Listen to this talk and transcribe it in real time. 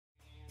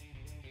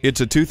It's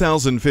a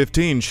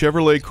 2015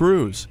 Chevrolet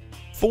Cruze.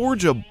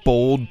 Forge a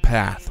bold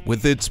path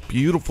with its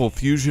beautiful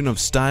fusion of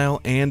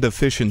style and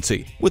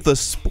efficiency, with a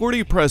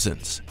sporty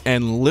presence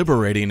and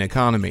liberating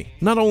economy.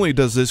 Not only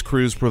does this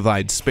Cruze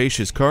provide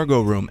spacious cargo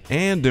room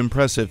and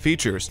impressive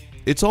features,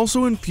 it's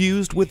also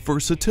infused with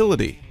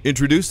versatility.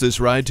 Introduce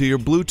this ride to your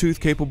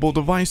Bluetooth-capable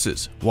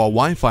devices, while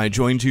Wi-Fi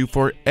joins you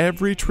for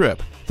every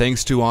trip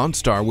thanks to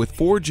OnStar with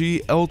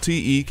 4G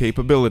LTE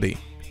capability.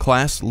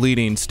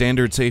 Class-leading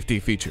standard safety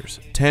features,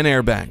 10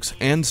 airbags,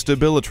 and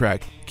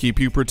StabiliTrak keep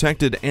you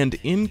protected and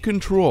in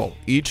control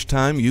each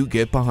time you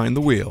get behind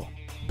the wheel.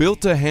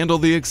 Built to handle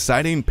the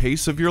exciting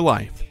pace of your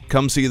life,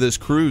 come see this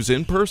Cruze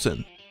in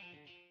person.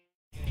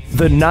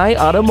 The Nye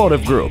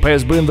Automotive Group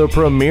has been the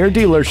premier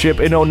dealership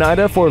in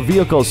Oneida for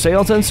vehicle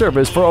sales and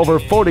service for over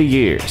 40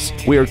 years.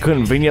 We are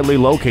conveniently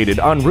located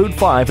on Route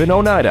 5 in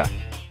Oneida.